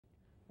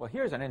Well,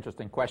 here's an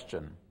interesting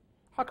question.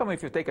 How come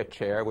if you take a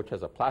chair which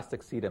has a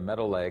plastic seat and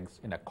metal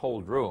legs in a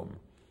cold room,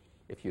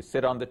 if you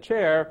sit on the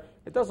chair,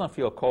 it doesn't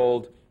feel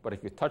cold, but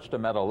if you touch the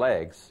metal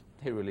legs,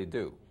 they really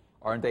do.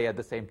 Aren't they at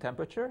the same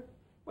temperature?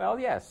 Well,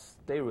 yes,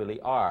 they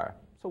really are.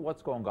 So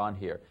what's going on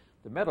here?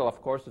 The metal,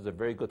 of course, is a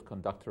very good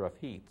conductor of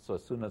heat. So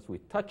as soon as we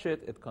touch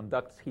it, it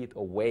conducts heat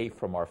away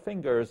from our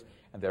fingers,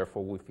 and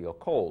therefore we feel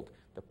cold.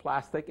 The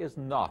plastic is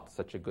not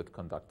such a good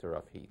conductor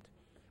of heat.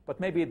 But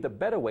maybe the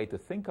better way to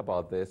think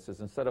about this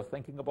is instead of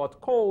thinking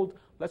about cold,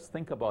 let's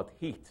think about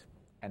heat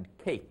and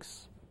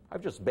cakes.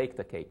 I've just baked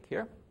a cake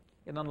here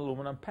in an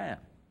aluminum pan.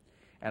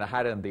 And I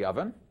had it in the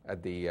oven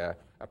at the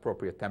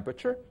appropriate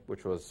temperature,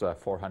 which was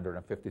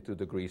 452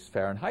 degrees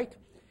Fahrenheit.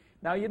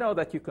 Now you know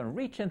that you can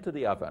reach into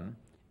the oven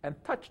and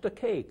touch the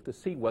cake to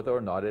see whether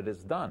or not it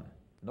is done.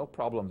 No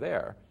problem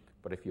there.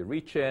 But if you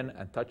reach in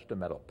and touch the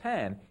metal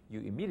pan,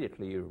 you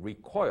immediately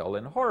recoil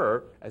in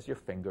horror as your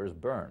fingers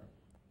burn.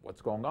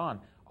 What's going on?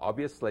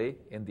 Obviously,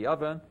 in the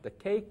oven, the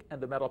cake and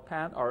the metal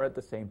pan are at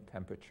the same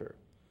temperature.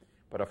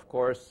 But of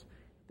course,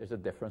 there's a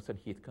difference in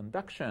heat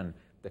conduction.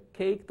 The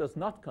cake does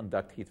not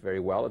conduct heat very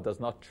well. It does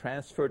not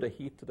transfer the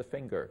heat to the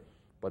finger,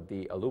 but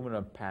the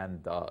aluminum pan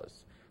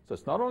does. So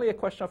it's not only a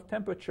question of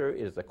temperature,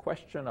 it is a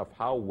question of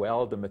how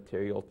well the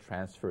material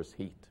transfers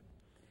heat.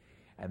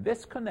 And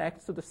this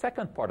connects to the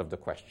second part of the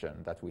question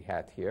that we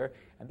had here,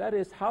 and that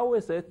is, how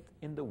is it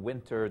in the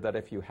winter that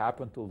if you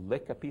happen to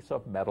lick a piece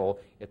of metal,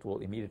 it will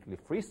immediately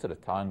freeze to the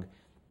tongue,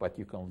 but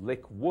you can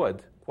lick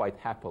wood quite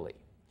happily?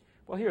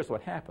 Well, here's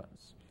what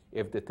happens.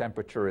 If the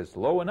temperature is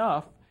low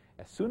enough,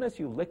 as soon as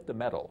you lick the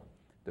metal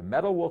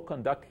will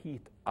conduct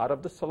heat out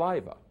of the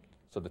saliva.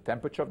 So the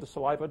temperature of the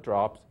saliva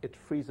drops, it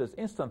freezes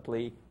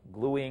instantly,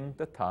 gluing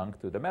the tongue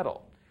to the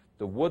metal.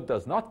 The wood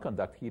does not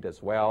conduct heat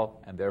as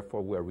well, and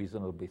therefore we're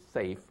reasonably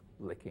safe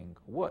licking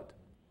wood.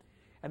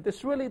 And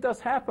this really does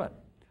happen.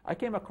 I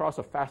came across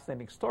a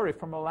fascinating story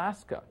from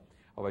Alaska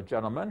of a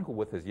gentleman who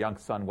with his young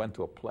son went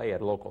to a play at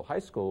a local high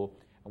school,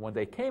 and when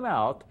they came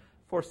out,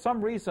 for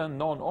some reason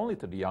known only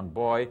to the young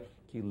boy,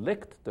 he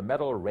licked the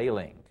metal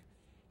railing.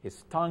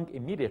 His tongue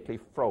immediately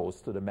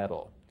froze to the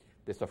metal.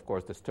 This, of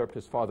course, disturbed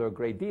his father a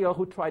great deal,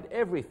 who tried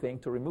everything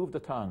to remove the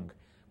tongue,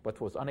 but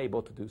was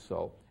unable to do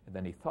so. And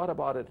then he thought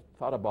about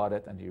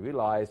it, and he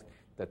realized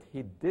that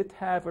he did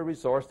have a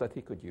resource that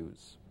he could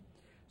use.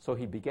 So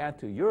he began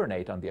to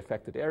urinate on the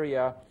affected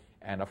area,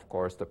 and of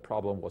course the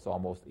problem was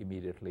almost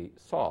immediately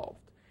solved.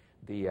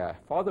 The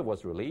father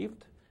was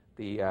relieved,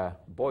 the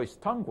boy's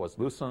tongue was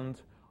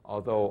loosened,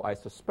 although I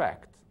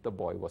suspect the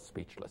boy was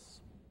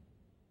speechless.